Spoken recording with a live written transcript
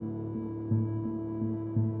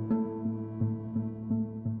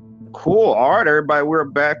Cool. All right, everybody. We're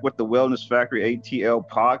back with the Wellness Factory ATL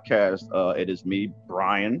podcast. It is me,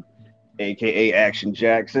 Brian, aka Action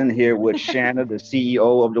Jackson, here with Shanna, the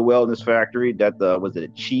CEO of the Wellness Factory. That was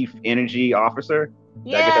it, Chief Energy Officer.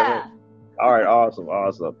 Did I get that right? Yeah. All right, awesome,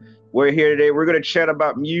 awesome. We're here today. We're gonna chat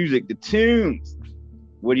about music, the tunes.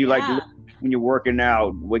 What do you like to Yeah. listen to when you're working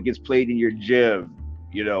out? What gets played in your gym?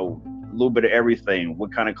 A little bit of everything.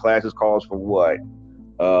 What kind of classes calls for what?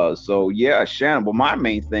 So yeah, Shannon. Well, my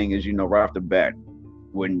main thing is, right off the bat,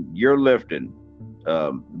 when you're lifting,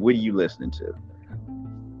 what are you listening to?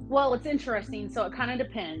 Well, it's interesting. So it kind of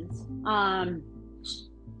depends.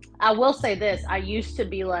 I will say this. I used to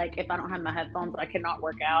be like, if I don't have my headphones, I cannot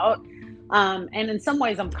work out. And in some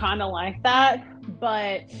ways, I'm kind of like that.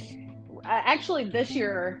 But actually, this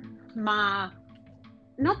year, my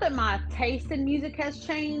not that my taste in music has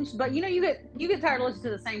changed, but you get tired of listening to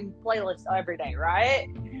the same playlist every day, right?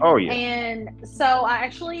 Oh yeah. And so I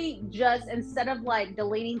actually just, instead of like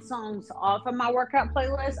deleting songs off of my workout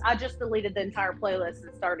playlist, I just deleted the entire playlist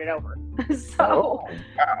and started over. Oh so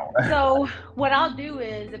wow. so what I'll do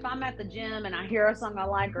is, if I'm at the gym and I hear a song I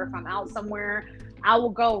like, or if I'm out somewhere, I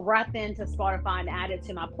will go right then to Spotify and add it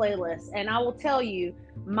to my playlist. And I will tell you,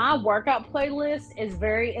 my workout playlist is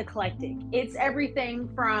very eclectic. It's everything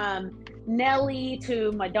from Nelly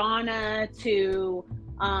to Madonna to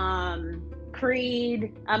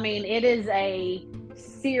Creed. I mean, it is a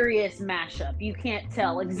serious mashup. You can't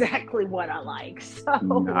tell exactly what I like. So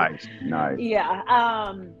Nice, nice.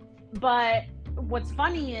 yeah. But what's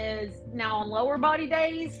funny is, now on lower body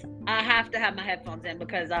days, I have to have my headphones in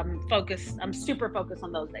because I'm focused. I'm super focused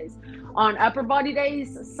on those days. On upper body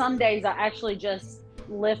days, some days I actually just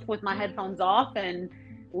lift with my headphones off and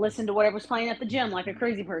listen to whatever's playing at the gym like a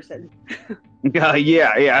crazy person. Yeah,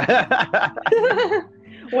 yeah.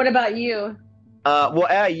 What about you?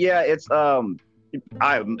 Yeah. It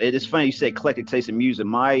is funny you say eclectic taste in music.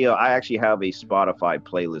 I actually have a Spotify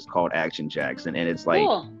playlist called Action Jackson, and it's like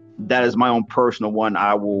Cool. that is my own personal one.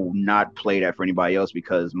 I will not play that for anybody else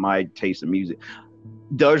because my taste in music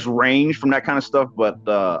does range from that kind of stuff, but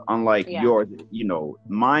unlike Yeah. yours,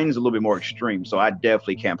 mine's a little bit more extreme. So I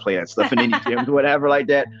definitely can't play that stuff in any gyms or whatever like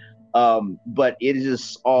that. But it is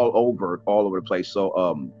just all over the place. So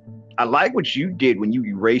I like what you did when you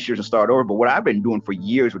erased yours and started over. But what I've been doing for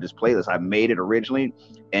years with this playlist, I made it originally,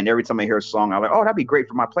 and every time I hear a song, I'm like, oh, that'd be great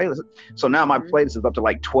for my playlist. So now my playlist is up to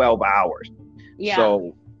like 12 hours. Yeah.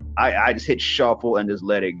 So I just hit shuffle and just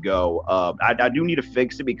let it go. I do need to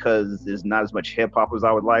fix it because there's not as much hip hop as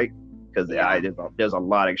I would like. Because Yeah. there's a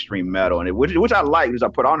lot of extreme metal in it, which I like, which I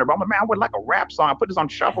put on there. But I'm like, man, I would like a rap song. I put this on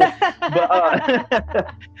shuffle.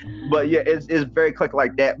 But yeah, it's very click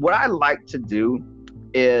like that. What I like to do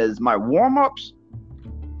is my warm ups.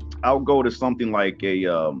 I'll go to something like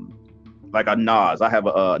a Nas. I have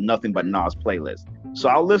a Nothing But Nas playlist, so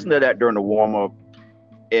I'll listen to that during the warm up.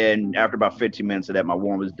 And after about 15 minutes of that, my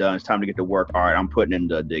warm is done. It's time to get to work. All right, I'm putting in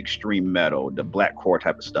the extreme metal, the blackcore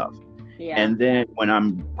type of stuff. Yeah. And then when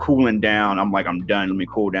I'm cooling down, I'm like, I'm done. Let me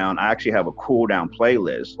cool down. I actually have a cool down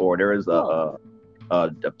playlist, or there is a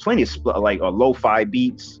plenty of like lo-fi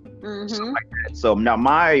beats, stuff like that. So now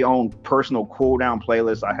my own personal cool down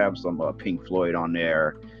playlist, I have some Pink Floyd on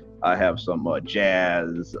there. I have some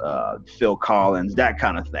jazz, Phil Collins, that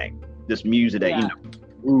kind of thing. This music that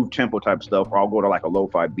groove tempo type stuff, or I'll go to like a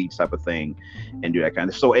lo-fi beats type of thing and do that kind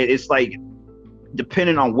of. So it's like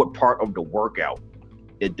depending on what part of the workout,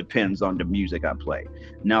 it depends on the music I play.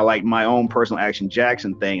 Now, like my own personal Action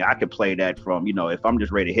Jackson thing, I could play that from, if I'm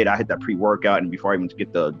just ready to hit, I hit that pre-workout, and before I even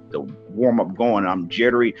get the warm-up going, I'm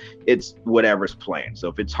jittery, it's whatever's playing. So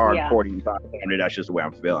if it's hardcore, that's just the way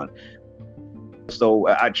I'm feeling. So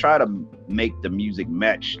I try to make the music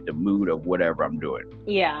match the mood of whatever I'm doing.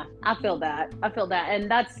 Yeah, I feel that.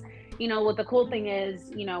 And that's, what the cool thing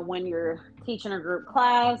is, when you're teaching a group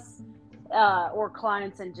class, or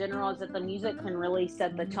clients in general, is that the music can really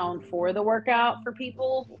set the tone for the workout for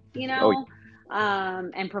people,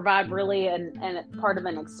 and provide really and part of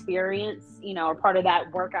an experience, or part of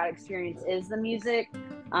that workout experience is the music.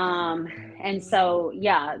 And so,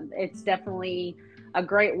 yeah, it's definitely a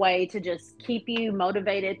great way to just keep you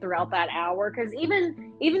motivated throughout that hour. Because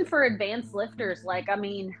even for advanced lifters, like, I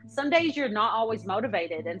mean, some days you're not always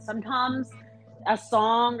motivated, and sometimes a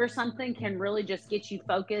song or something can really just get you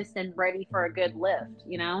focused and ready for a good lift,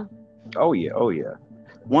 Oh yeah.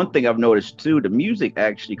 One thing I've noticed too, the music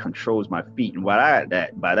actually controls my feet. And by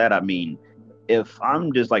that I mean, if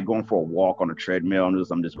I'm just like going for a walk on a treadmill,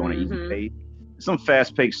 I'm just going to easy pace, some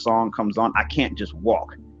fast paced song comes on, I can't just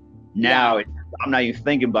walk. Now I'm not even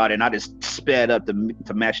thinking about it, and I just sped up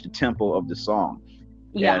to match the tempo of the song.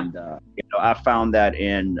 Yeah. And I found that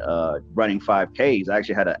in running 5Ks, I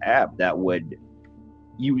actually had an app that would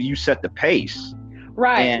you set the pace,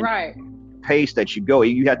 and Right. pace that you go.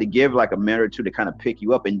 You have to give like a minute or two to kind of pick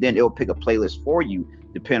you up, and then it'll pick a playlist for you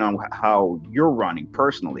depending on how you're running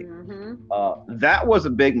personally. That was a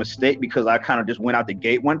big mistake because I kind of just went out the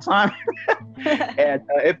gate one time and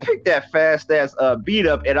it picked that fast ass beat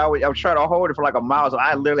up, and I was trying to hold it for like a mile, so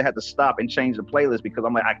I literally had to stop and change the playlist because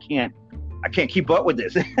I'm like, I can't keep up with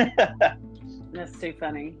this. That's too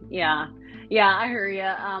funny. Yeah, I hear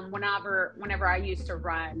you. Whenever I used to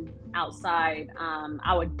run outside,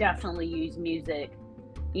 I would definitely use music,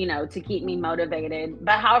 to keep me motivated.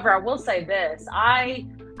 But however, I will say this: I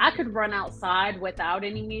could run outside without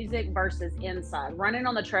any music versus inside. Running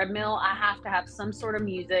on the treadmill, I have to have some sort of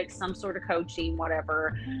music, some sort of coaching,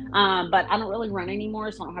 whatever. But I don't really run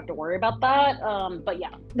anymore, so I don't have to worry about that. But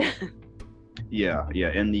yeah. Yeah.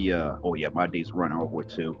 In the my days run over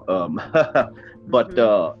too.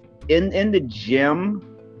 But in the gym,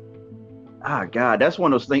 God, that's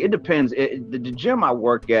one of those things. It depends. The gym I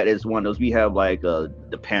work at is one of those. We have like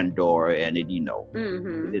the Pandora, and it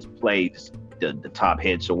it plays the top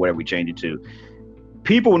hits or whatever we change it to.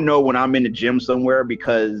 People know when I'm in the gym somewhere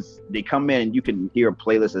because they come in and you can hear a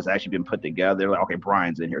playlist that's actually been put together. They're like, okay,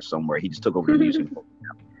 Brian's in here somewhere. He just took over the music.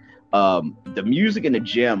 The music in the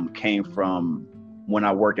gym came from when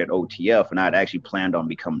I worked at OTF, and I'd actually planned on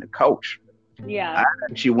becoming a coach. Yeah. I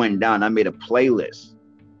actually went down. I made a playlist,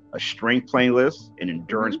 a strength playlist, an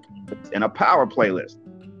endurance playlist, and a power playlist.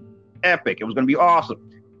 Epic. It was going to be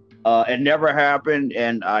awesome. It never happened,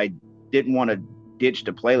 and I didn't want to ditch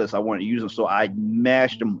the playlist. I wanted to use them, so I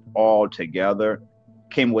mashed them all together.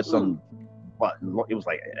 Came with some. It was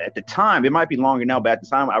like at the time, it might be longer now, but at the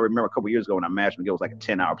time, I remember a couple years ago when I mashed them, it was like a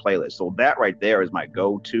 10-hour playlist. So that right there is my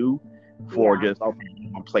go-to for just I'll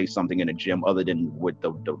play something in the gym other than with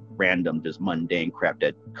the random, just mundane crap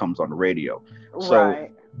that comes on the radio. So what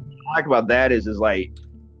I like about that is like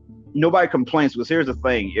nobody complains, because here's the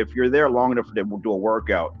thing: if you're there long enough to do a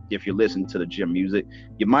workout, if you listen to the gym music,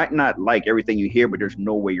 you might not like everything you hear, but there's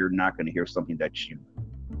no way you're not going to hear something that you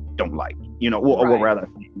don't like, or rather,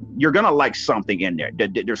 you're gonna like something in there.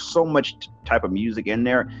 There's so much type of music in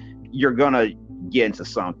there, you're gonna get into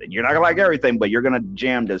something. You're not gonna like everything, but you're gonna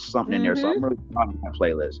jam to something in there. So I'm really proud of my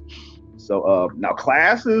playlist. So now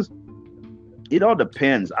classes, it all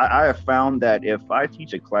depends. I have found that if I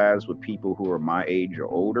teach a class with people who are my age or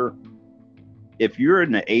older, if you're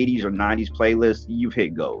in the 80s or 90s playlist, you've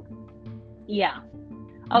hit gold. Yeah.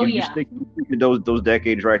 You stick to those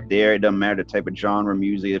decades right there. It doesn't matter the type of genre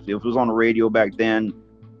music. If it was on the radio back then,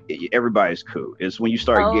 everybody's cool. It's when you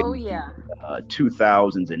start getting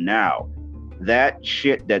 2000s and now, that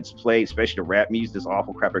shit that's played, especially the rap music, this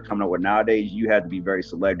awful crap they're coming up with nowadays, you have to be very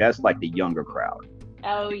select. That's like the younger crowd.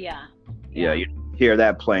 Yeah, you hear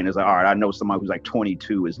that playing, it's like, all right, I know somebody who's like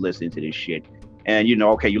 22 is listening to this shit. And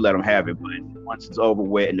okay, you let them have it, but once it's over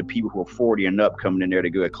with, and the people who are 40 and up coming in there to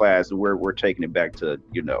go to class, we're taking it back to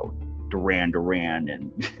Duran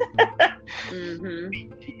and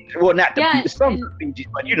well, not the some BGs,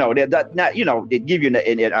 but not they give you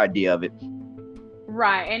an idea of it.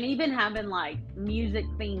 Right, and even having like music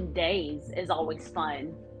themed days is always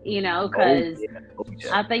fun, because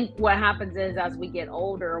I think what happens is as we get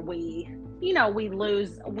older, we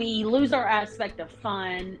lose our aspect of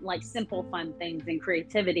fun, like simple fun things and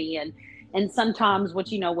creativity, and sometimes what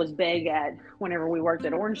was big at whenever we worked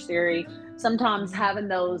at Orange Theory, sometimes having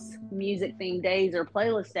those music themed days or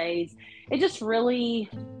playlist days, it just really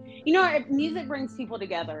music brings people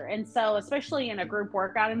together. And so especially in a group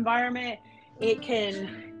workout environment, it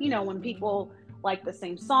can, when people like the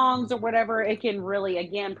same songs or whatever, it can really,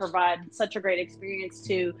 again, provide such a great experience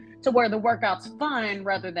to where the workout's fun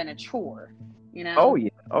rather than a chore, Oh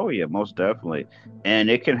yeah, most definitely. And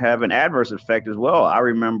it can have an adverse effect as well. I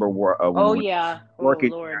remember working,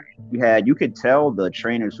 you could tell the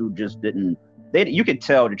trainers who just didn't, you could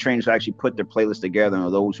tell the trainers who actually put their playlist together,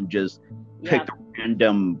 and those who just picked a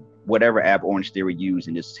random whatever app Orange Theory used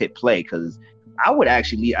and just hit play. Because I would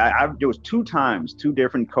actually, there was 2 times, 2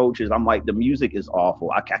 different coaches. I'm like, the music is awful.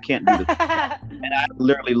 I can't do this. And I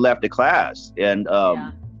literally left the class, and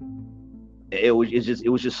it was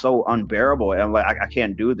just so unbearable. And I'm like, I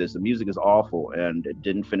can't do this. The music is awful, and it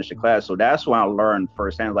didn't finish the class. So that's when I learned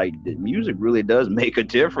firsthand, like, the music really does make a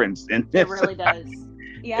difference. And it really does.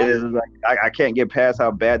 Yeah. It's like I can't get past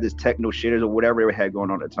how bad this techno shit is or whatever they had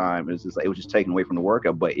going on at the time. It's just like, it was just taken away from the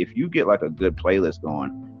workout. But if you get like a good playlist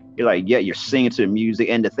going, you're like, you're singing to the music,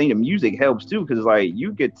 and the music helps too, because like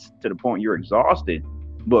you get to the point you're exhausted,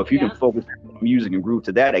 but if you can focus on music and groove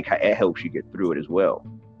to that, it helps you get through it as well.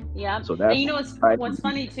 Yeah. So And that's you know what's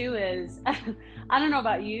funny too is I don't know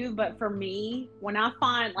about you, but for me, when I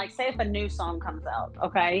find, like, say if a new song comes out,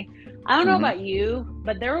 okay, I don't know Mhm. about you,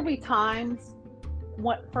 but there will be times,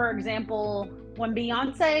 what, for example, when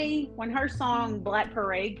Beyonce, when her song Black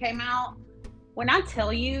Parade came out, when I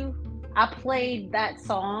tell you I played that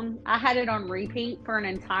song, I had it on repeat for an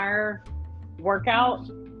entire workout.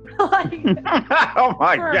 Like, Oh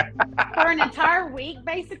my for god. for an entire week,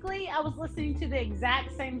 basically, I was listening to the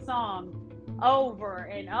exact same song over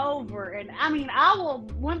and over. And I mean, I will,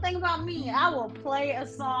 one thing about me, I will play a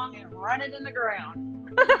song and run it in the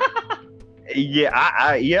ground. Yeah,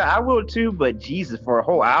 I will too, but Jesus, for a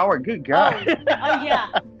whole hour, good Oh, God. oh yeah,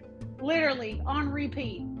 literally on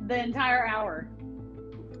repeat the entire hour.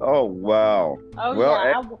 Oh wow. Oh Well,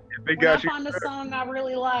 yeah, hey, if it when I got you. find a song I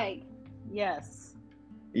really like, yes.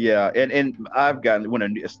 Yeah, and I've gotten when a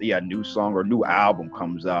new song or new album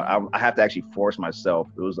comes out, I have to actually force myself.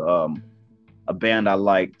 It was a band I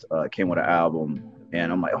liked came with an album,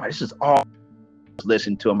 and I'm like, oh, this is all.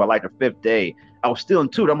 Listen to them. By like the fifth day, I was still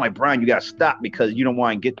into it. I'm like, Brian, you gotta stop because you don't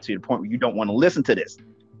want to get to the point where you don't want to listen to this.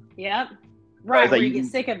 Yep. I Right, was like, where you get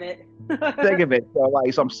sick of it. think of it.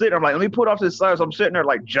 So I'm sitting. I'm like, let me put off this side. So I'm sitting there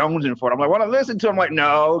like jonesing for it. I'm like, want to listen to it? I'm like,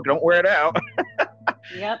 no, don't wear it out.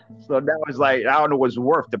 Yep. So that was like, I don't know what's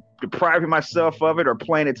worth depriving myself of it or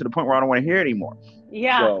playing it to the point where I don't want to hear it anymore.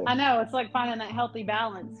 Yeah, So I know. It's like finding that healthy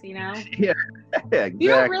balance, you know? yeah, exactly. You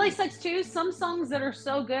know what really sucks too? Some songs that are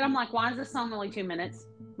so good, I'm like, why is this song only 2 minutes?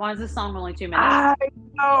 Why is this song only 2 minutes? I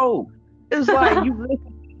know. It's like you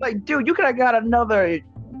listen, like, dude, you could have got another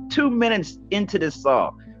 2 minutes into this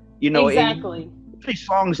song. You know, exactly. These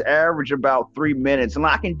songs average about 3 minutes, and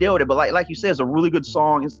I can deal with it. But like you said, it's a really good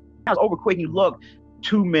song. It's over quick. You look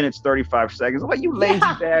 2 minutes 35 seconds. I'm like, you lazy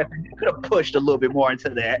bastard. You could have pushed a little bit more into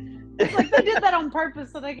that. It's like they did that on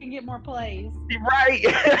purpose so they can get more plays. Right.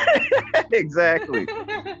 Exactly.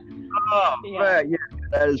 Oh man, yeah,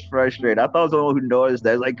 that is frustrating. I thought I was the one who noticed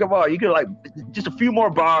that. It's like, come on, you could like just a few more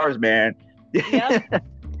bars, man. Yep.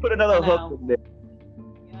 Put another hook in there.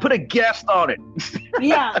 Yep. Put a guest on it.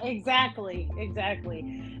 Yeah, exactly.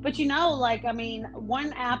 But you know, like, I mean,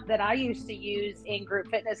 one app that I used to use in group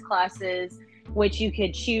fitness classes, which you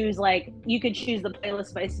could choose the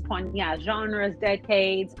playlist based upon genres,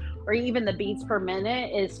 decades, or even the beats per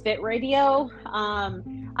minute, is Fit Radio.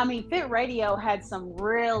 I mean, Fit Radio had some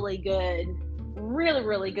really good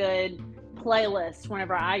playlists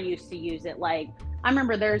whenever I used to use it. Like, I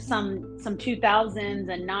remember there's some 2000s and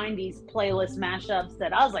 90s playlist mashups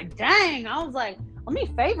that I was like, dang, I was like, let me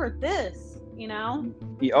favorite this, you know?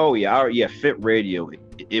 Oh yeah, Fit Radio.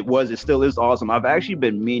 It still is awesome. I've actually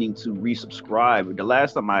been meaning to resubscribe. The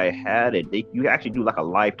last time I had it, you actually do like a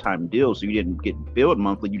lifetime deal, so you didn't get billed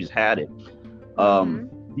monthly, you just had it.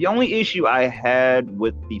 The only issue I had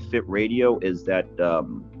with the Fit Radio is that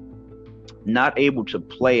not able to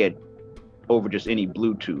play it over just any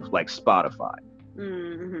Bluetooth like Spotify.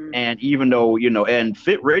 Mm-hmm. And even though, and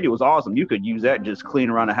Fit Radio was awesome, you could use that just clean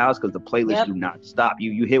around the house because the playlists do not stop.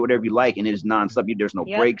 You hit whatever you like and it's nonstop. There's no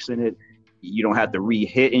breaks in it. You don't have to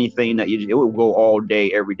re-hit anything. It will go all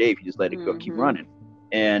day, every day if you just let it go, keep running.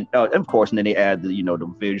 And of course, and then they add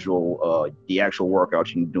the visual, the actual workouts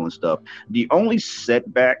you can do and stuff. The only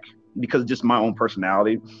setback, because just my own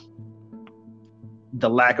personality, the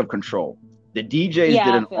lack of control. The DJs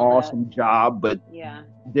did an awesome job, but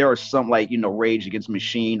there are some Rage Against the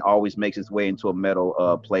Machine always makes its way into a metal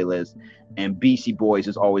playlist, and Beastie Boys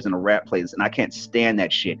is always in a rap playlist, and I can't stand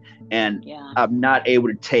that shit. And I'm not able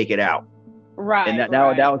to take it out. Right. And that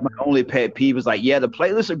was my only pet peeve. Was like, the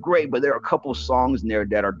playlists are great, but there are a couple of songs in there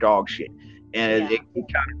that are dog shit. And it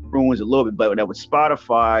kind of ruins a little bit. But with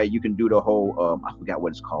Spotify, you can do the whole, I forgot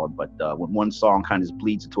what it's called, but when one song kind of just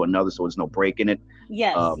bleeds into another, so there's no break in it.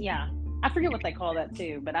 Yes, I forget what they call that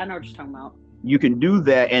too, but I know what you're talking about. You can do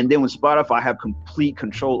that. And then with Spotify, I have complete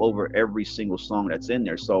control over every single song that's in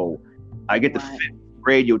there. So I get the Fit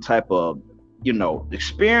Radio type of,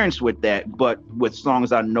 experience with that. But with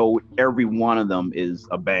songs, I know every one of them is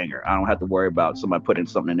a banger. I don't have to worry about somebody putting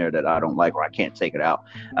something in there that I don't like or I can't take it out.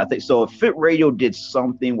 I think so. If Fit Radio did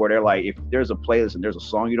something where they're like, if there's a playlist and there's a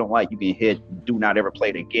song you don't like, you can hit do not ever play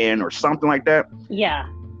it again or something like that. Yeah.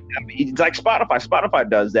 I mean, it's like Spotify. Spotify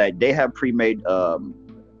does that. They have pre-made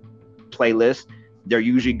playlists. They're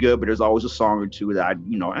usually good, but there's always a song or two that I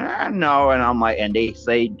know, and I'm like, and they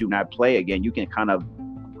say do not play again. You can kind of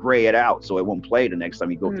gray it out so it won't play the next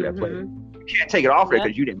time you go through that playlist. You can't take it off there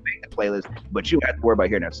because you didn't make the playlist, but you have to worry about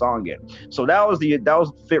hearing that song again. So that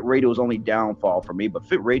was Fit Radio's only downfall for me. But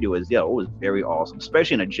Fit Radio is it was very awesome,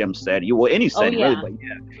 especially in a gym setting. Well, any setting really, but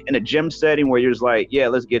in a gym setting where you're just like,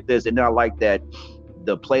 let's get this, and then I like that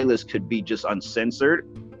the playlist could be just uncensored,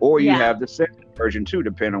 or you have the censored version too,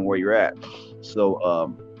 depending on where you're at.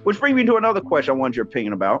 So, which brings me to another question I want your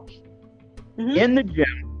opinion about. Mm-hmm. In the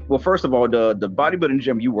gym, well, first of all, the bodybuilding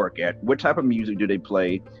gym you work at, what type of music do they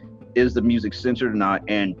play? Is the music censored or not?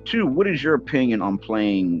 And two, what is your opinion on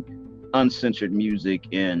playing uncensored music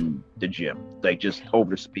in the gym, like just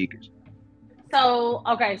over the speakers? So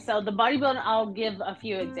the bodybuilding, I'll give a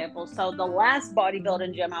few examples. So the last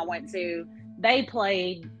bodybuilding gym I went to, they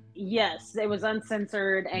played, yes, it was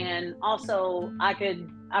uncensored, and also I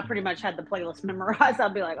pretty much had the playlist memorized.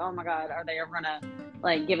 I'd be like, oh my God, are they ever gonna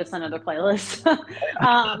like give us another playlist?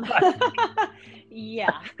 Yeah.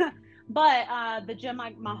 But the gym,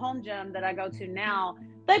 my home gym that I go to now,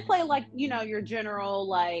 they play like, your general,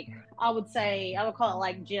 like, I would call it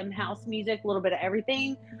like gym house music, a little bit of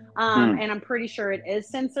everything. And I'm pretty sure it is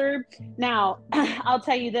censored. Now, I'll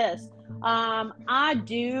tell you this. I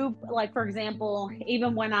do, like, for example,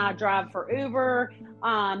 even when I drive for Uber,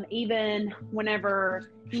 even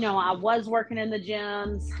whenever, I was working in the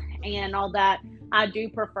gyms and all that, I do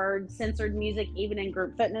prefer censored music, even in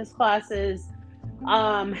group fitness classes.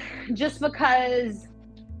 Just because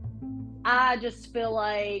I just feel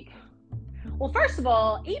like, well, first of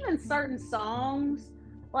all, even certain songs,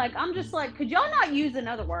 like, I'm just like, could y'all not use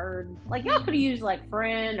another word? Like, y'all could have used like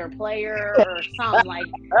friend or player or something. Like,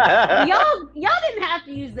 y'all didn't have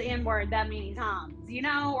to use the N word that many times,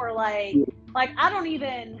 or like I don't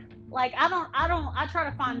even, like, I try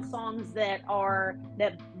to find songs that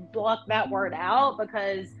block that word out,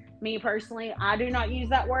 because me personally, I do not use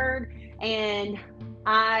that word. And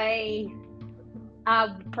I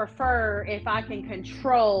prefer, if I can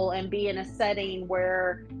control and be in a setting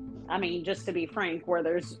where, I mean, just to be frank, where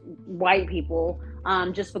there's white people,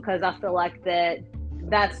 just because I feel like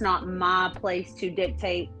that's not my place to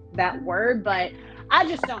dictate that word, but I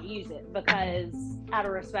just don't use it because out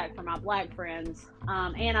of respect for my black friends,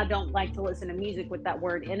 and I don't like to listen to music with that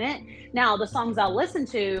word in it. Now, the songs I listen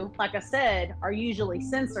to, like I said, are usually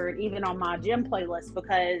censored, even on my gym playlist,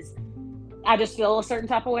 because I just feel a certain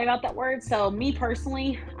type of way about that word. So me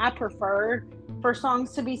personally, I prefer for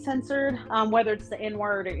songs to be censored, whether it's the N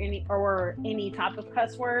word or any type of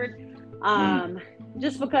cuss word.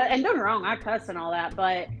 Just because, and don't get me wrong, I cuss and all that,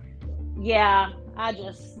 but yeah,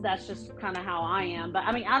 that's just kind of how I am. But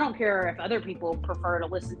I mean, I don't care if other people prefer to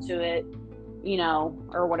listen to it,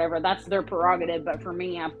 or whatever. That's their prerogative. But for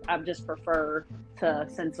me, I just prefer to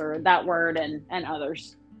censor that word and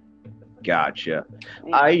others. Gotcha.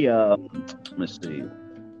 Yeah. Let's see.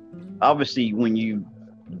 Obviously, when you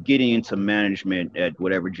getting into management at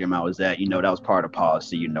whatever gym I was at, that was part of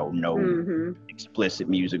policy, no explicit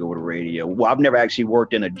music over the radio. Well, I've never actually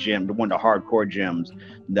worked in a gym, one of the hardcore gyms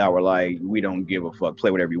that were like, we don't give a fuck,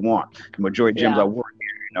 play whatever you want. The majority of gyms I work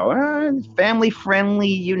here, family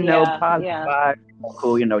friendly, positive,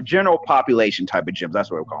 cool, general population type of gyms. That's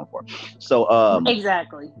what we're calling for. So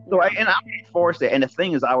exactly. So I'm forced it. And the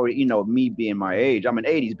thing is, I would, me being my age, I'm an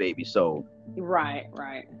 80s baby, so right.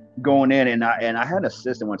 Going in, and I had an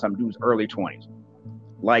assistant one time, dude's early 20s,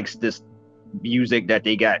 likes this music that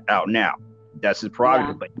they got out now. That's his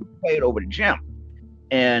prerogative, but he played over the gym.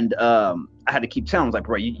 And I had to keep telling him, like,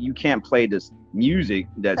 bro, you can't play this music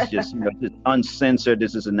that's just, just uncensored,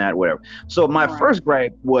 this and that, whatever. So my first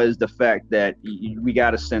gripe was the fact that we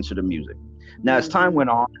got to censor the music. Now, as time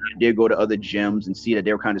went on, I did go to other gyms and see that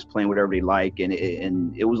they were kind of just playing whatever they like. And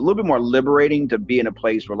it was a little bit more liberating to be in a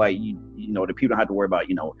place where, like, the people don't have to worry about,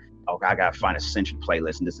 I got to find a censored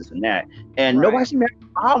playlist and this and that. And nobody seemed to have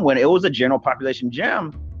a problem with it. It was a general population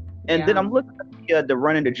gym. And then I'm looking at the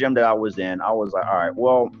running the gym that I was in. I was like, all right,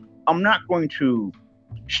 well, I'm not going to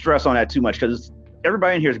stress on that too much because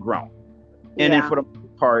everybody in here is grown. And then for the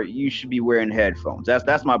part, you should be wearing headphones.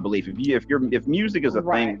 That's my belief. If music is a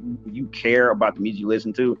thing, you care about the music you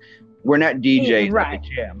listen to. We're not DJs at the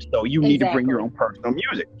gym, so you need to bring your own personal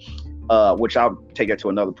music. Which I'll take it to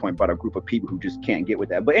another point about a group of people who just can't get with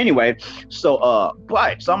that. But anyway, so I'm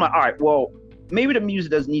like, all right, well, maybe the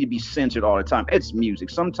music doesn't need to be censored all the time. It's music.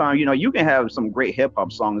 Sometimes, you can have some great hip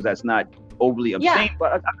hop songs that's not overly obscene,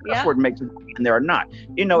 but that's what makes it, and there are not.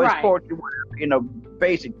 It's poetry, whatever,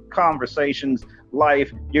 basic conversations,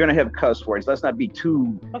 life. You're gonna have cuss words. Let's not be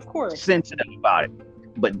too sensitive about it.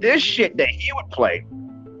 But this shit that he would play,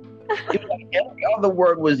 it was like every other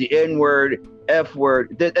word was the N word, F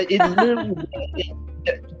word. They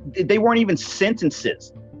weren't even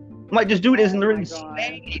sentences. I'm like, this dude isn't really saying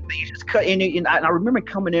anything. He's just cutting it. And I remember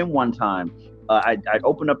coming in one time. I'd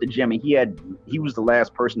opened up the gym, and he was the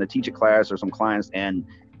last person to teach a class or some clients, and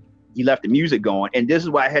he left the music going. And this is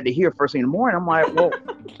what I had to hear first thing in the morning. I'm like, well,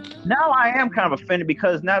 now I am kind of offended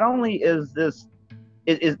because not only is this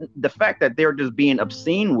is the fact that they're just being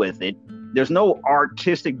obscene with it. There's no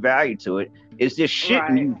artistic value to it. It's just shit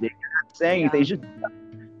music. You're not saying anything. It's just,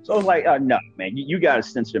 so it's like, no, man, you got to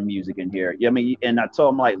censor music in here. I mean, and I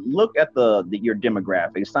told him, like, look at your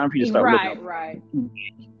demographic. It's time for you to start looking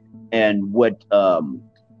and what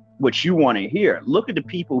you want to hear. Look at the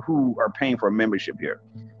people who are paying for a membership here.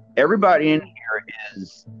 Everybody in here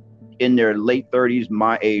is in their late 30s,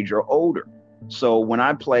 my age or older. So when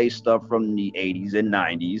I play stuff from the 80s and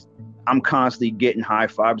 90s, I'm constantly getting high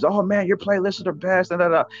fives. Oh man, your playlists are the best,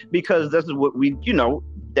 because this is what we,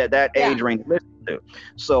 that age range listen to.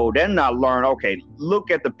 So then I learn, okay, look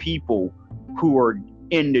at the people who are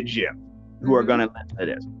in the gym, who are going to listen to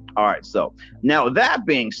this. All right. So now that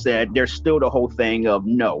being said, there's still the whole thing of,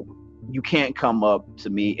 no, you can't come up to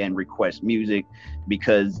me and request music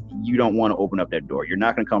because you don't want to open up that door. You're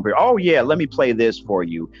not going to come here. Oh yeah, let me play this for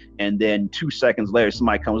you. And then 2 seconds later,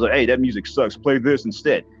 somebody comes like, hey, that music sucks. Play this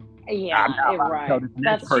instead. Yeah, right.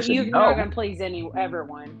 That's you're not going to please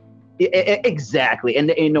everyone. Exactly.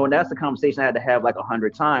 And and that's the conversation I had to have like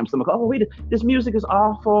 100 times. I'm like, oh wait, this music is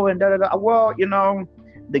awful and da. Well,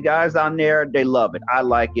 the guys on there, they love it. I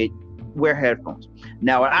like it. Wear headphones.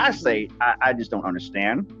 Now, what I say, I just don't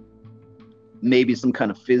understand. Maybe some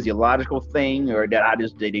kind of physiological thing, or that I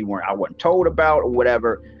wasn't told about, or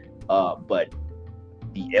whatever. But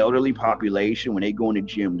the elderly population, when they go into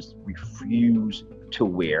gyms, refuse to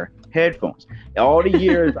wear headphones. All the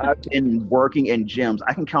years I've been working in gyms,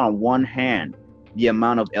 I can count on one hand the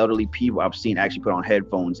amount of elderly people I've seen actually put on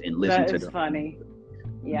headphones and listen to them. That's funny.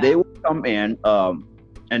 Yeah. They will come in,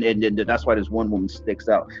 and that's why this one woman sticks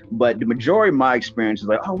out. But the majority of my experience is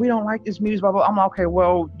like, oh, we don't like this music, blah, blah. I'm like, okay,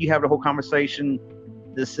 well, you have the whole conversation.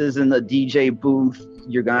 This isn't a DJ booth.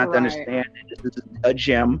 You're going to have to understand that this is a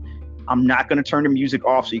gym. I'm not going to turn the music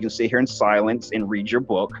off so you can sit here in silence and read your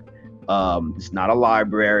book. It's not a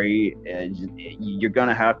library. You're going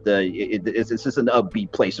to have to, it's just an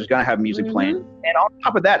upbeat place. There's going to have music playing. And on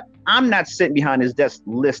top of that, I'm not sitting behind this desk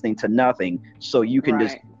listening to nothing. So you can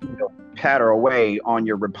just patter away on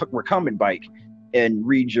your recumbent bike and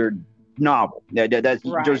read your novel. There's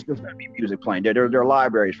going to be music playing. There are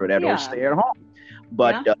libraries for that, or stay at home.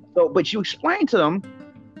 But but you explain to them,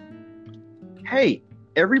 hey,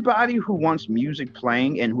 everybody who wants music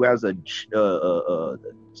playing and who has a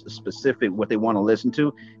specific what they want to listen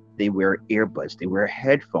to, they wear earbuds, they wear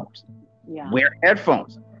headphones. Wear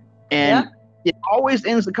headphones. And it always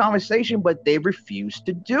ends the conversation, but they refuse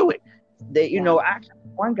to do it. They, actually,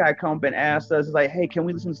 one guy come up and asked us, like, hey, can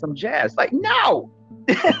we listen to some jazz? Like, no.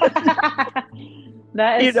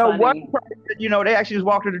 That is funny. One person, they actually just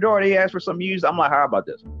walked to the door, they asked for some music. I'm like, how about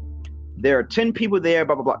this? There are 10 people there,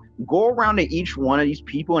 blah, blah, blah. Go around to each one of these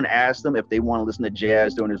people and ask them if they want to listen to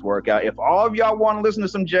jazz during this workout. If all of y'all want to listen to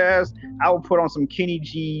some jazz, I will put on some Kenny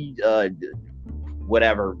G,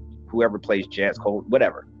 whatever, whoever plays jazz, Cole,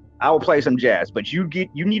 whatever. I will play some jazz, but you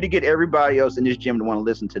need to get everybody else in this gym to want to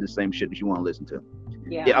listen to the same shit that you want to listen to.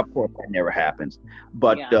 Yeah, of course, that never happens.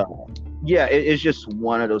 But it's just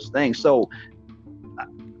one of those things. So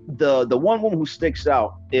the one woman who sticks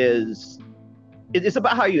out is it's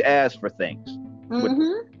about how you ask for things.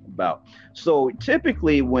 About. So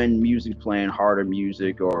typically when music's playing harder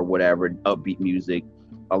music or whatever, upbeat music,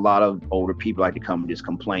 a lot of older people like to come and just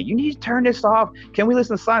complain. You need to turn this off. Can we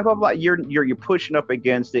listen to science? Blah, blah, blah. You're pushing up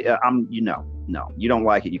against it. No, you don't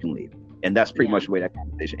like it, you can leave. And that's pretty much the way that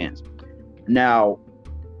conversation ends. Now,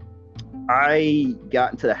 I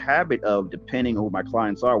got into the habit of, depending on who my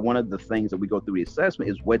clients are, one of the things that we go through the assessment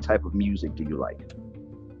is, what type of music do you like?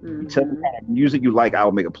 Tell me what kind of music you like. I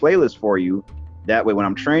will make a playlist for you. That way, when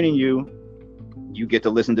I'm training you, you get to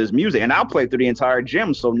listen to this music, and I'll play through the entire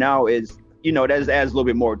gym. So now is, that adds a little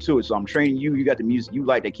bit more to it. So I'm training you. You got the music you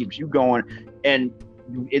like that keeps you going, and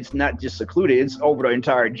it's not just secluded. It's over the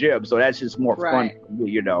entire gym. So that's just more fun.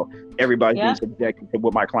 Everybody's being subjected to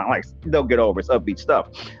what my client likes. They'll get over it. It's upbeat stuff.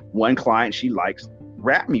 One client, she likes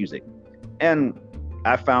rap music, and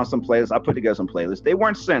I found some playlists. I put together some playlists. They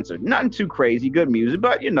weren't censored. Nothing too crazy. Good music,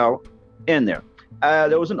 but in there.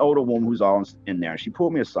 There was an older woman who's all in there, and she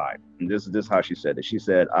pulled me aside. And this is how she said it. She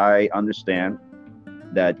said, I understand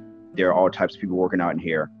that there are all types of people working out in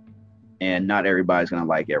here, and not everybody's going to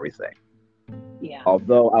like everything. Yeah.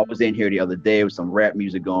 Although I was in here the other day with some rap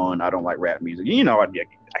music going, I don't like rap music.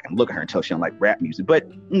 I can look at her and tell she don't like rap music, but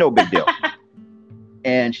no big deal.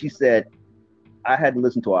 And she said, I had to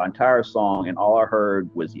listen to our entire song, and all I heard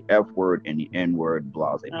was the F word and the N word,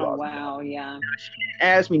 blase, blase. Oh, wow, yeah. She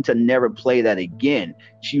asked me to never play that again.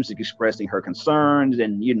 She was expressing her concerns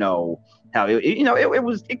and, how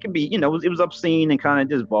it could be, it was obscene and kind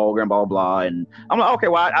of just vulgar and blah, blah, blah. And I'm like, okay,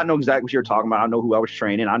 well, I know exactly what you're talking about. I know who I was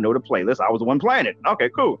training. I know the playlist. I was the one playing it. Okay,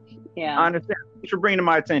 cool. Yeah. I understand. Thanks for bringing to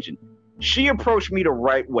my attention. She approached me the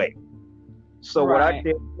right way. So what I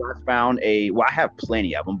did was I found I have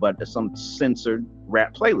plenty of them, but there's some censored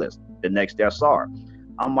rap playlist. The next day I saw her.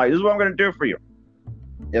 I'm like, this is what I'm going to do for you.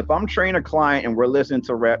 If I'm training a client and we're listening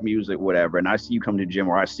to rap music, whatever, and I see you come to the gym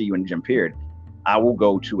or I see you in the gym period, I will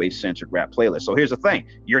go to a censored rap playlist. So here's the thing.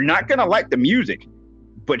 You're not going to like the music,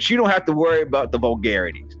 but you don't have to worry about the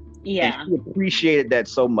vulgarities. Yeah. And she appreciated that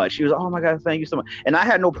so much. She was, oh my God, thank you so much. And I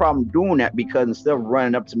had no problem doing that, because instead of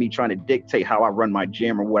running up to me trying to dictate how I run my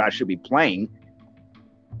gym or what I should be playing,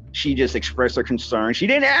 she just expressed her concern. She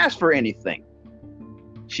didn't ask for anything.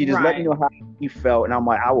 She just let me know how she felt. And I'm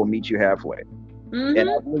like, I will meet you halfway. Mm-hmm. And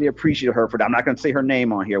I really appreciate her for that. I'm not going to say her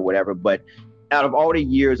name on here, whatever, but out of all the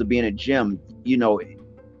years of being a gym,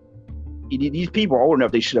 these people are old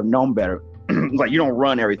enough, they should have known better. Like, you don't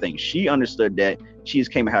run everything. She understood that. She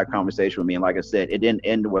just came and had a conversation with me. And like I said, it didn't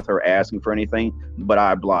end with her asking for anything, but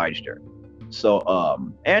I obliged her.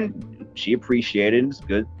 So, and she appreciated it. It's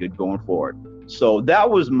good going forward. So that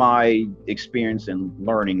was my experience in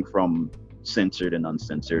learning from censored and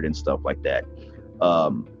uncensored and stuff like that.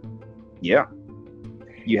 Yeah.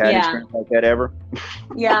 You had experience like that ever?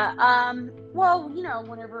 Yeah. Well,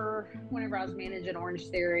 whenever I was managing Orange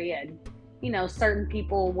Theory, and certain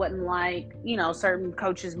people wouldn't like, certain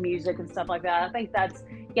coaches' music and stuff like that. I think that's,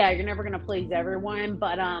 you're never going to please everyone.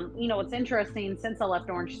 But, it's interesting, since I left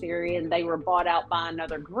Orange Theory and they were bought out by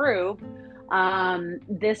another group,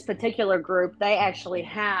 this particular group, they actually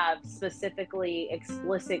have specifically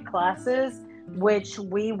explicit classes, which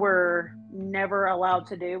we were never allowed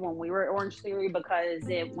to do when we were at Orange Theory, because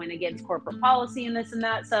it went against corporate policy and this and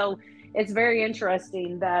that. So it's very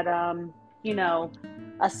interesting that,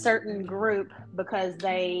 a certain group, because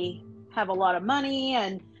they have a lot of money,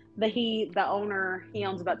 and the owner, he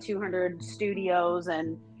owns about 200 studios,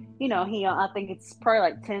 and I think it's probably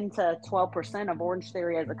like 10 to 12% of Orange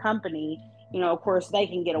Theory as a company. Of course they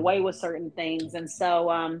can get away with certain things. And so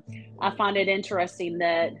I find it interesting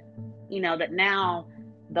that that now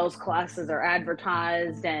those classes are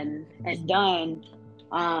advertised and done,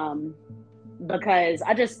 because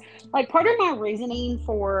I just, like, part of my reasoning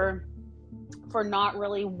for not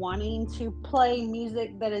really wanting to play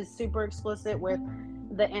music that is super explicit with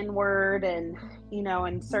the N-word and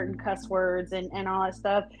and certain cuss words and all that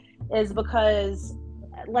stuff is because,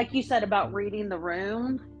 like you said about reading the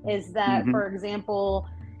room, is that, for example,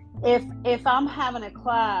 if I'm having a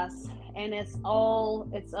class and it's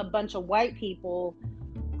a bunch of white people,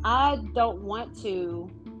 I don't want to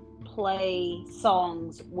play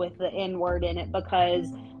songs with the N-word in it, because,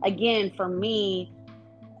 again, for me,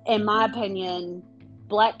 in my opinion,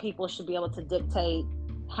 Black people should be able to dictate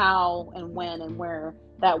how and when and where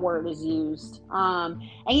that word is used. And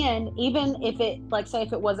even if it, like, say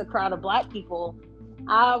if it was a crowd of Black people,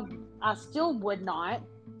 I still would not,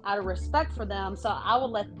 out of respect for them. So I would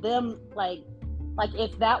let them, like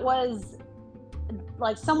if that was,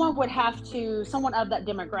 like, someone of that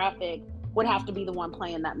demographic would have to be the one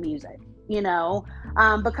playing that music,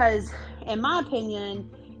 because in my opinion,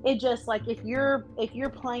 it just, like, if you're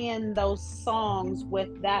playing those songs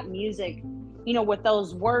with that music, with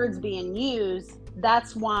those words being used,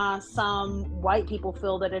 that's why some white people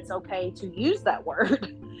feel that it's okay to use that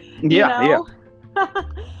word. Yeah.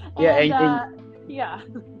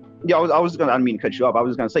 Yeah, I was gonna, I didn't mean to cut you off. I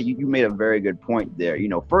was gonna say, you made a very good point there.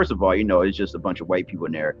 First of all, it's just a bunch of white people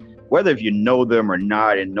in there, whether if you know them or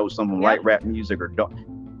not and know someone like rap music or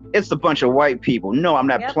don't. It's a bunch of white people. No, I'm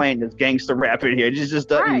not playing this gangster rap in here. It just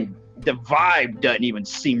doesn't. The vibe doesn't even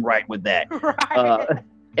seem right with that. Right.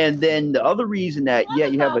 And then the other reason that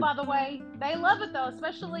you have by the way, they love it though.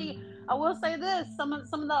 Especially, I will say this: some of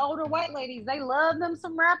the older white ladies, they love them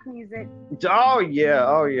some rap music. Oh yeah.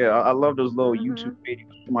 I love those little YouTube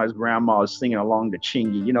videos. My grandma is singing along to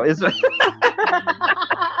Chingy. It's.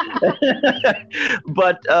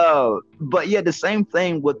 But yeah, the same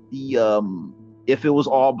thing with the if it was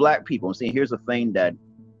all Black people. See, here's the thing that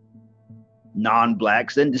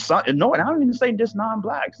non-Blacks and no, I don't even say just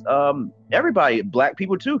non-Blacks. Everybody, Black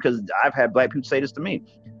people too, because I've had Black people say this to me.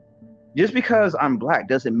 Just because I'm Black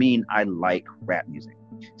doesn't mean I like rap music.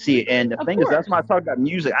 See, and the thing is, that's why I talk about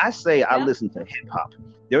music. I say I listen to hip hop.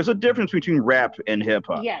 There's a difference between rap and hip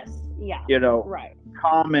hop. Yes, yeah. Right.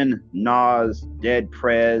 Common, Nas, Dead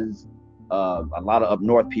Prez, a lot of up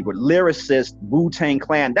north people, lyricists, Wu-Tang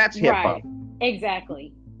Clan. That's hip hop. Right.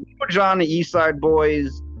 Exactly. John, the East Side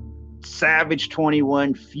Boys, Savage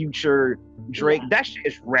 21, Future, Drake. That shit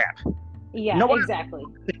is rap. Yeah, Nobody exactly.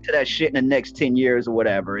 to that shit in the next 10 years or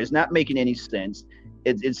whatever. It's not making any sense.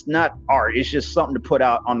 It's not art. It's just something to put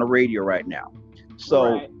out on the radio right now.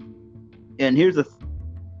 So, Right. and here's the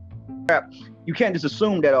you can't just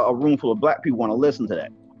assume that a room full of black people want to listen to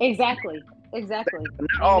that. Exactly. Exactly.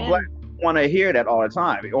 Not all black people want to hear that all the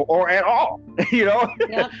time or at all, you know?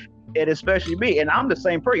 Yep. And especially me. And I'm the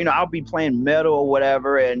same person, you know, I'll be playing metal or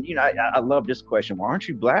whatever. And, you know, I love this question. Well, aren't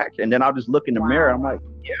you black? And then I'll just look in the mirror. I'm like,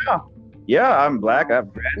 yeah, I'm black.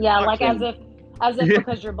 Yeah, like as if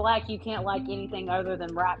because you're black, you can't like anything other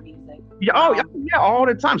than rap music. Yeah, yeah, all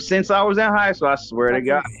the time since I was in high school. I swear to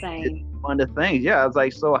God, insane. It's one of the things. Yeah, I was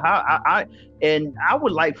like, so how I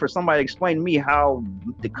would like for somebody to explain to me how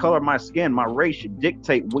the color of my skin, my race, should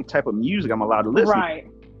dictate what type of music I'm allowed to listen to,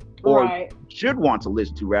 or should want to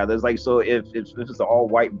listen to. Rather, it's like, so if it's an all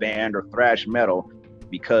white band or thrash metal,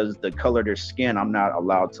 because the color of their skin, I'm not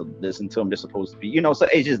allowed to listen to them. They're supposed to be, you know. So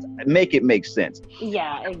it's just make sense.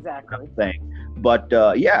 Yeah, exactly. Thing. But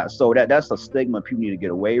yeah, so that's a stigma people need to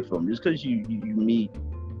get away from. Just because you meet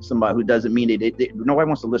somebody who doesn't mean it, nobody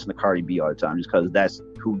wants to listen to Cardi B all the time just because that's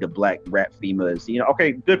who the black rap female is. You know,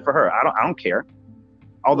 okay, good for her. I don't care.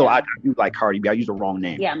 Although I do like Cardi B, I use the wrong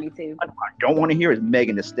name. Yeah, me too. What I don't want to hear is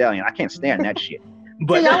Megan Thee Stallion. I can't stand that shit.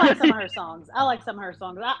 But see, I like some of her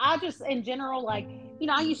songs. I just, in general, like, you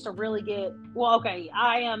know, I used to really get, well, okay,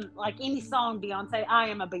 I am, like, any song Beyonce, I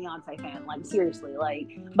am a Beyonce fan, like, seriously,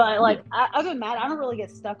 like, but, like, other than that, I don't really get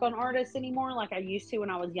stuck on artists anymore, like I used to when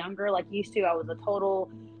I was younger. Like, I was a total,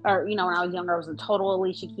 or, you know, when I was younger, I was a total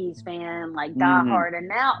Alicia Keys fan, like, die hard, and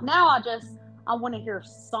now I want to hear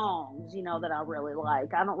songs, you know, that I really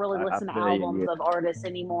like. I don't really listen to albums of artists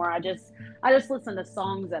anymore. I just listen to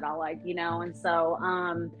songs that I like, you know. And so,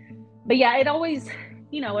 but yeah, it's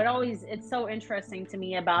so interesting to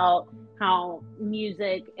me about how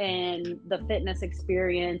music and the fitness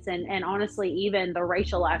experience and honestly, even the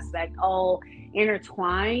racial aspect all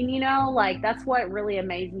intertwine, you know, like that's what really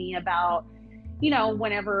amazed me about, you know,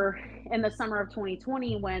 whenever in the summer of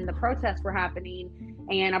 2020, when the protests were happening,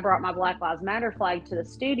 and I brought my Black Lives Matter flag to the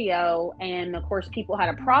studio, and of course people had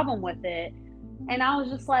a problem with it. And I was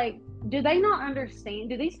just like, do they not understand?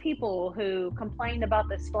 Do these people who complained about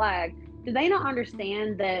this flag, do they not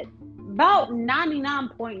understand that about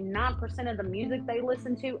 99.9% of the music they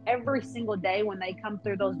listen to every single day when they come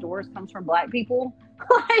through those doors comes from black people?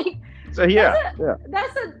 Like, so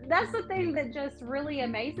that's the thing that just really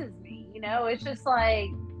amazes me. You know, it's just like,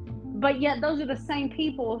 but yet those are the same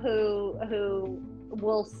people who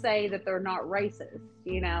will say that they're not racist,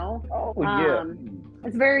 you know?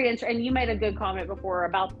 It's very interesting. And you made a good comment before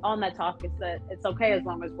about on that talk, is that it's okay as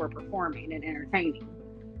long as we're performing and entertaining.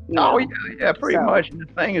 Yeah, pretty much. And the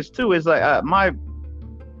thing is too, is like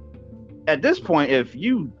at this point, if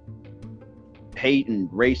you hate and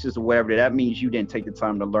racist or whatever, that means you didn't take the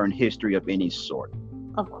time to learn history of any sort.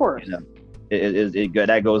 Of course. You know?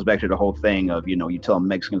 That goes back to the whole thing of, you know, you tell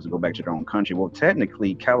Mexicans to go back to their own country. Well,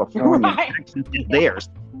 technically, California is theirs.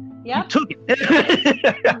 Yeah, you took it.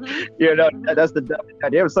 You know, that's the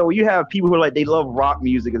idea. So you have people who are like, they love rock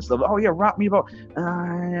music and stuff. Oh yeah, rock music.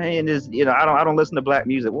 And is, you know, I don't listen to black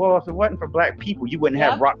music. Well, if it wasn't for black people, you wouldn't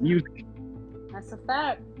have rock music. That's a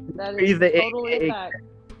fact. That is totally a fact.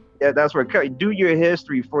 Yeah, that's where do your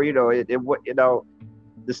history for, you know, you know,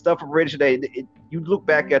 the stuff originated. You look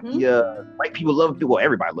back at the white people love. Well,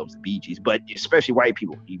 everybody loves the Bee Gees, but especially white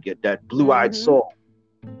people. You get that Blue-Eyed Soul.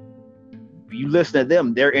 You listen to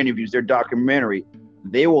them, their interviews, their documentary.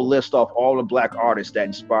 They will list off all the black artists that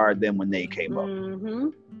inspired them when they came up.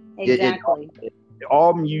 Exactly.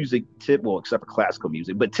 All music, well, except for classical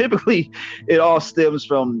music, but typically it all stems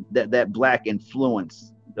from that black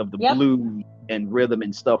influence of the blues and rhythm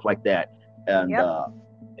and stuff like that. And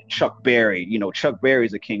Chuck Berry, you know, Chuck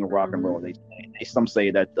Berry's the king of rock and roll. They some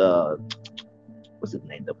say that what's his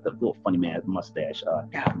name? The little funny man with the mustache,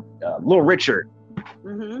 Little Richard,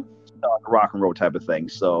 rock and roll type of thing.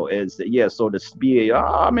 So so to be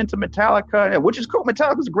I'm into Metallica, which is cool.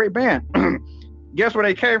 Metallica's a great band. Guess where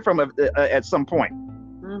they came from at some point.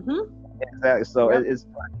 Exactly. So it's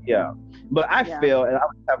But I feel, and I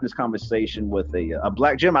was having this conversation with a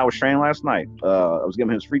black gym I was training last night. I was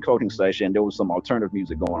giving him his free coaching session. There was some alternative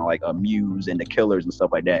music going on, like Muse and the Killers and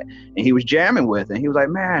stuff like that. And he was jamming with it. And he was like,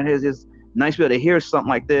 man, it's nice to be able to hear something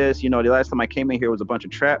like this. You know, the last time I came in here was a bunch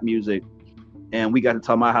of trap music. And we got to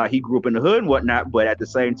talk about how he grew up in the hood and whatnot. But at the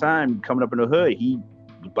same time, coming up in the hood, he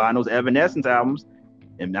was buying those Evanescence albums.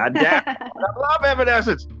 And I love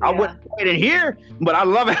Evanescence. I wouldn't play it in here, but I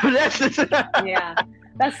love Evanescence.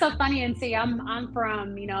 That's so funny. And see, I'm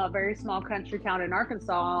from, you know, a very small country town in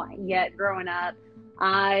Arkansas, yet growing up,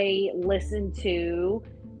 I listened to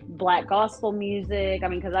Black gospel music. I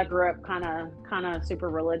mean, because I grew up kind of super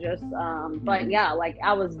religious, but yeah, like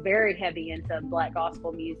I was very heavy into Black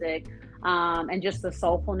gospel music, and just the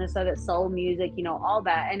soulfulness of it, soul music, you know, all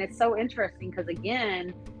that. And it's so interesting because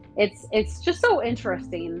again, it's just so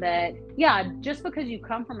interesting that just because you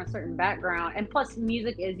come from a certain background, and plus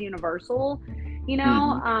music is universal, you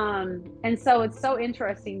know, and so it's so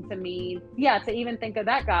interesting to me, to even think of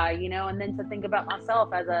that guy, you know, and then to think about myself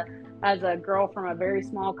as a girl from a very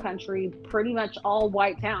small country, pretty much all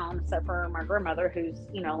white town, except for my grandmother, who's,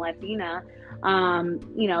 you know, Latina,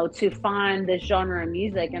 you know, to find this genre of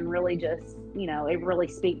music and really just, you know, it really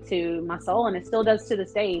speaks to my soul, and it still does to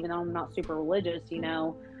this day, even though I'm not super religious, you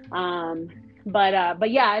know.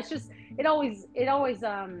 But yeah, it's just, it always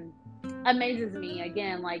amazes me,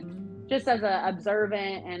 again, like just as a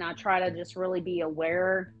observant, and I try to just really be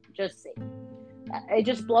aware, it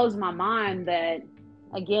just blows my mind that,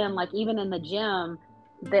 again, like even in the gym,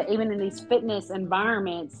 that even in these fitness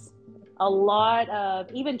environments, a lot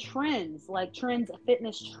of even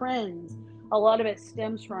fitness trends, a lot of it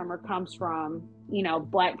stems from or comes from, you know,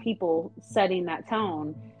 Black people setting that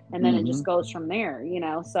tone, and then it just goes from there, you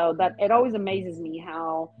know. So that it always amazes me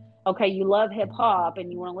how, okay, you love hip hop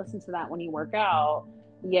and you want to listen to that when you work out,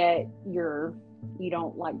 yet you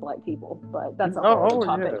don't like Black people. But that's a whole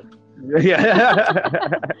topic. Yeah.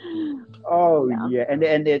 And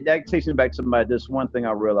that takes me back to this one thing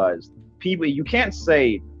I realized. People, you can't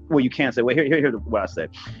say, here's what I said.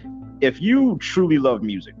 If you truly love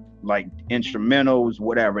music, like instrumentals,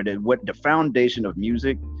 whatever, the foundation of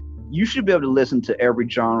music, you should be able to listen to every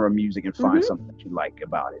genre of music and find something that you like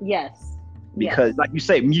about it. Yes. Because like you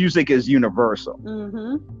say, music is universal.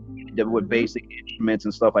 With basic instruments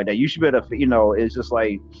and stuff like that, you should be able to, you know, it's just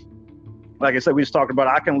like I said, we just talked about,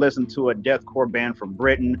 I can listen to a deathcore band from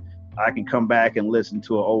Britain. I can come back and listen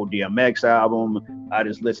to an old DMX album. I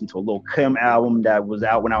just listened to a Lil Kim album that was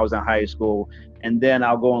out when I was in high school. And then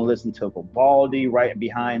I'll go and listen to Vivaldi right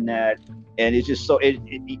behind that. And it's just so, it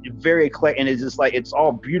very eclectic, and it's just like, it's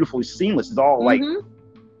all beautifully seamless. It's all like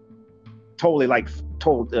totally like,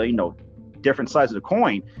 you know, different sides of the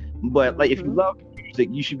coin. But like, if you love music,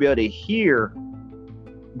 you should be able to hear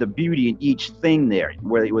the beauty in each thing there,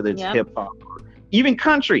 whether it's hip hop or even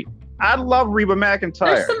country. I love Reba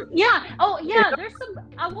McEntire. There's some,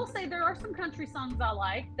 I will say there are some country songs I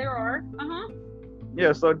like. There are.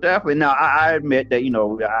 Yeah, so definitely. Now, I admit that, you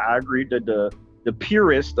know, I agree that the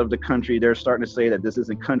purist of the country, they're starting to say that this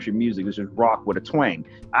isn't country music, this is rock with a twang.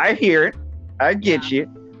 I hear it. I get you.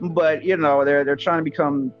 But, you know, they're trying to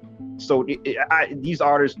become, so these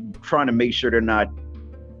artists trying to make sure they're not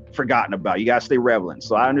forgotten about. You gotta stay relevant.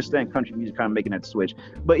 So I understand country music kind of making that switch.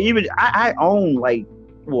 But even I own like,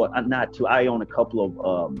 I own a couple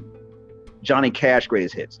of Johnny Cash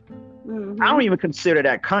greatest hits. I don't even consider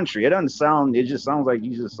that country. It just sounds like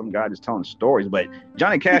he's just some guy just telling stories. But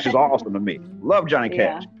Johnny Cash is awesome to me. Love Johnny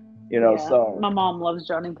Cash. You know, so my mom loves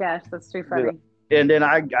Johnny Cash. That's too funny. And then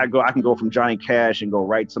I can go from Johnny Cash and go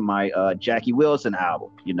right to my Jackie Wilson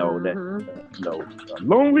album, you know, that, you know,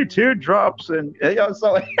 Lonely Teardrops, and you know,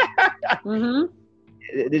 so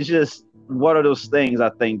it's just one of those things. I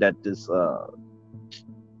think that this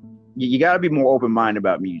you got to be more open-minded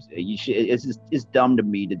about music. It's dumb to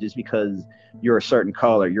me that just because you're a certain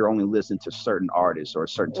color, you're only listening to certain artists or a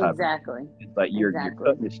certain type. Exactly. It's like you're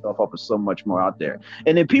cutting yourself up with so much more out there.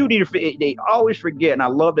 And then people they always forget, and I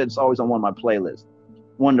love that it's always on one of my playlists.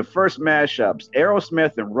 One of the first mashups,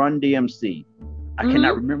 Aerosmith and Run DMC. I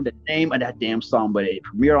cannot remember the name of that damn song, but it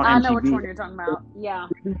premiered on MTV. I know which one you're talking about. Yeah.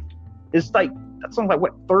 It's like, that song's like,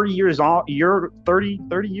 what, 30 years on? 30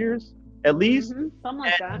 years? At least, something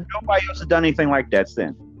like that. Nobody else has done anything like that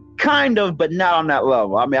since. Kind of, but not on that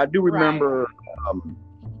level. I mean, I do remember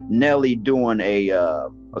Nelly doing a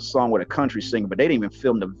song with a country singer, but they didn't even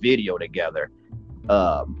film the video together.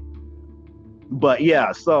 But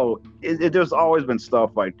yeah, so there's always been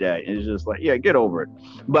stuff like that. It's just like, yeah, get over it.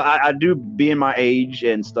 But I do, being my age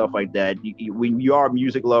and stuff like that, when you are a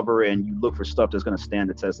music lover and you look for stuff that's going to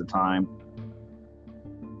stand the test of time,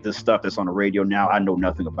 the stuff that's on the radio now, I know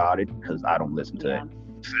nothing about it because I don't listen to it.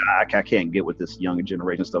 I can't get with this younger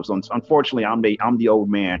generation stuff. So unfortunately, I'm the old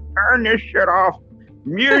man. Turn this shit off.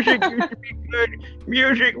 Music used to be good.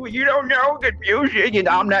 Music, you don't know good music. And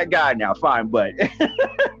I'm that guy now. Fine, but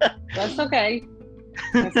that's okay.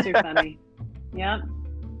 That's too funny. Yep.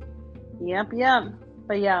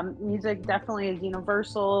 But yeah, music definitely is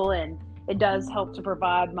universal, and it does help to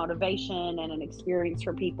provide motivation and an experience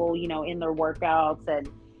for people, you know, in their workouts, and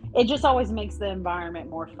it just always makes the environment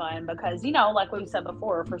more fun because, you know, like we said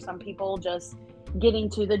before, for some people, just, getting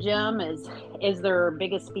to the gym is their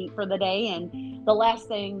biggest feat for the day. And the last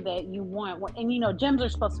thing that you want, and you know, gyms are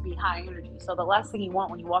supposed to be high energy, so the last thing you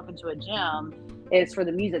want when you walk into a gym is for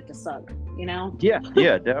the music to suck, you know? Yeah,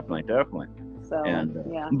 definitely. So,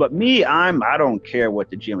 And yeah. But me, I don't care what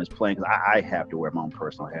the gym is playing, because I have to wear my own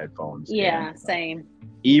personal headphones. Yeah, and, same.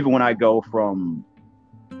 Even when I've gone from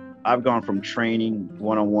training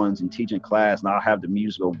one-on-ones and teaching class, and I'll have the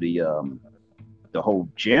music over the whole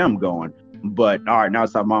gym going. But all right, now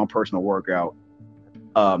it's time my own personal workout.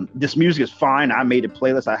 This music is fine. I made a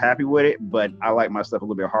playlist. I'm happy with it, but I like my stuff a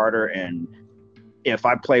little bit harder. And if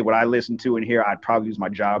I play what I listen to in here, I'd probably lose my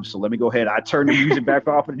job. So let me go ahead. I turn the music back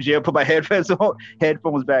off in the gym, put my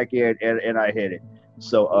headphones back in, and I hit it.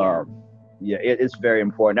 So it's very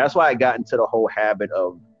important. That's why I got into the whole habit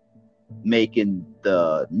of making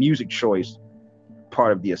the music choice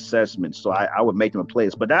part of the assessment. So I would make them a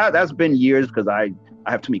playlist. But that's been years, because I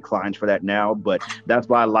have too many clients for that now. But that's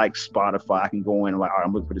why I like Spotify. I can go in and like, all right,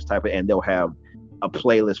 I'm looking for this type of, and they'll have a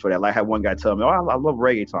playlist for that. Like I had one guy tell me, I love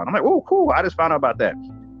reggaeton. I'm like, oh, cool. I just found out about that.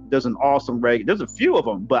 There's an awesome there's a few of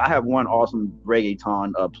them, but I have one awesome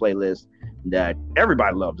reggaeton playlist that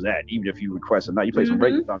everybody loves that. Even if you request it, now you play some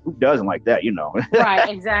reggaeton. Who doesn't like that, you know? Right,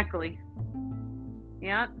 exactly.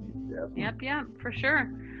 Yep, for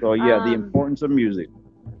sure. So the importance of music.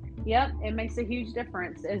 Yep, it makes a huge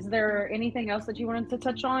difference. Is there anything else that you wanted to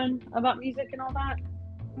touch on about music and all that?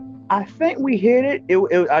 I think we hit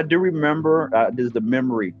it. I do remember, there's the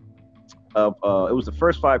memory of, it was the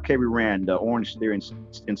first 5K we ran, the Orange Theory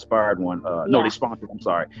inspired one. No, they sponsored, I'm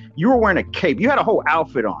sorry. You were wearing a cape. You had a whole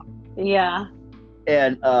outfit on. Yeah.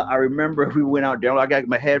 And I remember we went out there. I got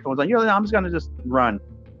my headphones on. I'm just going to just run.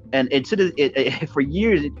 And it for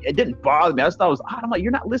years, it didn't bother me. I just thought it was odd. I'm like,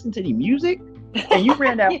 you're not listening to any music? And you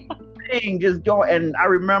ran that thing just going. And I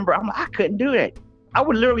remember, I'm like, I couldn't do that. I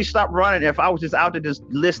would literally stop running if I was just out there just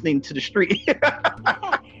listening to the street.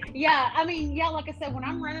 Yeah, I mean, like I said, when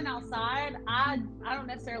I'm running outside, I don't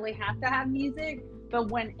necessarily have to have music. But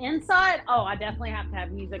when inside, I definitely have to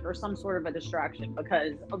have music or some sort of a distraction,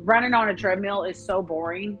 because running on a treadmill is so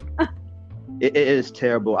boring. It is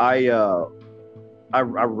terrible. I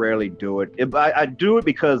rarely do it. I do it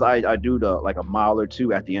because I do like a mile or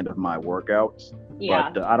two at the end of my workouts.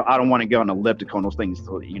 Yeah. But I don't want to get on elliptical on those things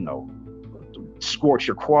to, scorch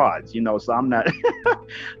your quads, so I'm not.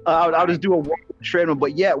 I'll just do a walk treadmill.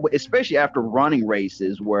 But yeah, especially after running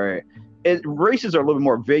races, where races are a little bit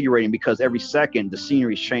more invigorating, because every second the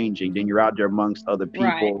scenery is changing. Then you're out there amongst other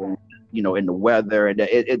people, right. In the weather, and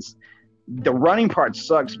it's the running part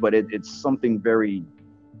sucks, but it's something very,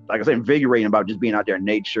 like I said, invigorating about just being out there in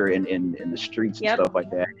nature and in the streets and stuff like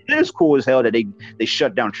that. And it's cool as hell that they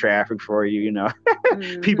shut down traffic for you,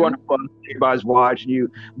 People on the bus, everybody's watching you.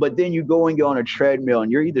 But then you go and get on a treadmill,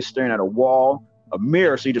 and you're either staring at a wall, a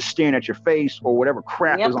mirror, so you're just staring at your face, or whatever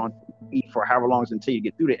crap is on TV for however long until you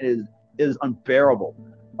get through it. It is unbearable.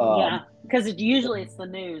 Because usually it's the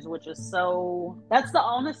news, which is that's the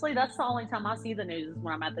only time I see the news is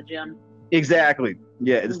when I'm at the gym. Exactly.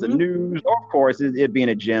 Yeah, it's the news. Of course, it being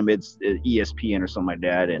a gym, it's ESPN or something like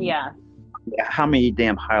that. And how many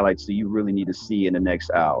damn highlights do you really need to see in the next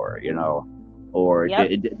hour? Or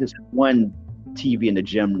this one TV in the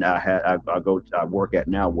gym that I work at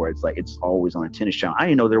now, where it's like it's always on a tennis channel. I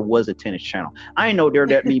didn't know there was a tennis channel. I didn't know there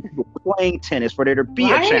that many people playing tennis for there to be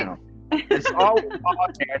a channel. It's always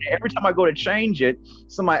on there. And every time I go to change it,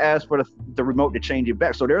 somebody asks for the remote to change it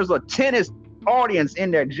back. So there's a tennis audience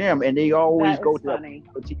in that gym, and they always go to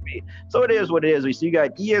TV. So it is what it is. So you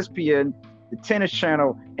got ESPN, the tennis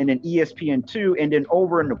channel, and then ESPN2, and then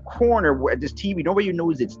over in the corner where this TV, nobody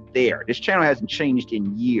knows it's there. This channel hasn't changed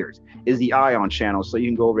in years. Is the Ion channel, so you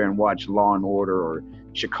can go over there and watch Law and Order or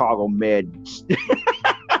Chicago Med.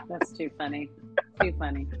 That's too funny.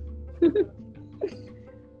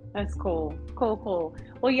 That's cool.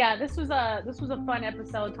 Well, yeah, this was a fun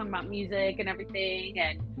episode talking about music and everything,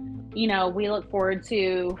 and we look forward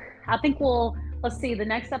to, I think let's see, the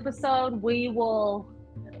next episode,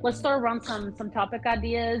 let's start around some topic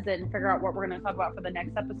ideas and figure out what we're going to talk about for the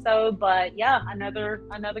next episode. But yeah, another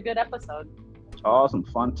good episode. Awesome.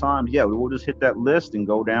 Fun times. Yeah, we'll just hit that list and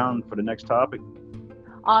go down for the next topic.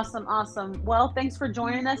 Awesome. Well, thanks for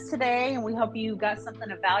joining us today, and we hope you got something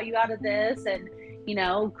of value out of this, and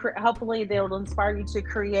hopefully they'll inspire you to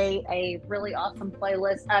create a really awesome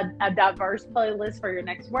playlist, a diverse playlist for your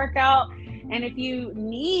next workout. And if you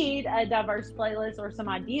need a diverse playlist or some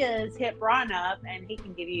ideas, hit Brian up and he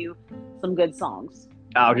can give you some good songs.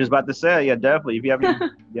 I was just about to say, yeah, definitely. If you have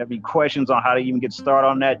any questions on how to even get started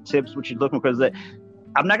on that, tips, what you're looking for, because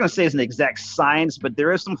I'm not going to say it's an exact science, but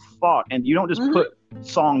there is some thought, and you don't just put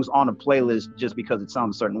songs on a playlist just because it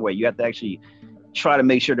sounds a certain way. You have to actually try to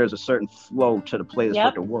make sure there's a certain flow to the playlist for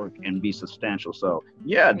it to work and be substantial. So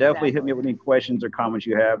yeah, definitely hit me up with any questions or comments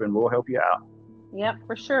you have, and we'll help you out. Yep,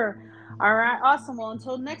 for sure. All right, awesome. Well,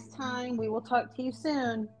 until next time, we will talk to you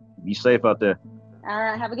soon. Be safe out there. All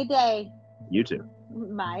right, have a good day. You too.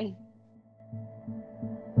 Bye.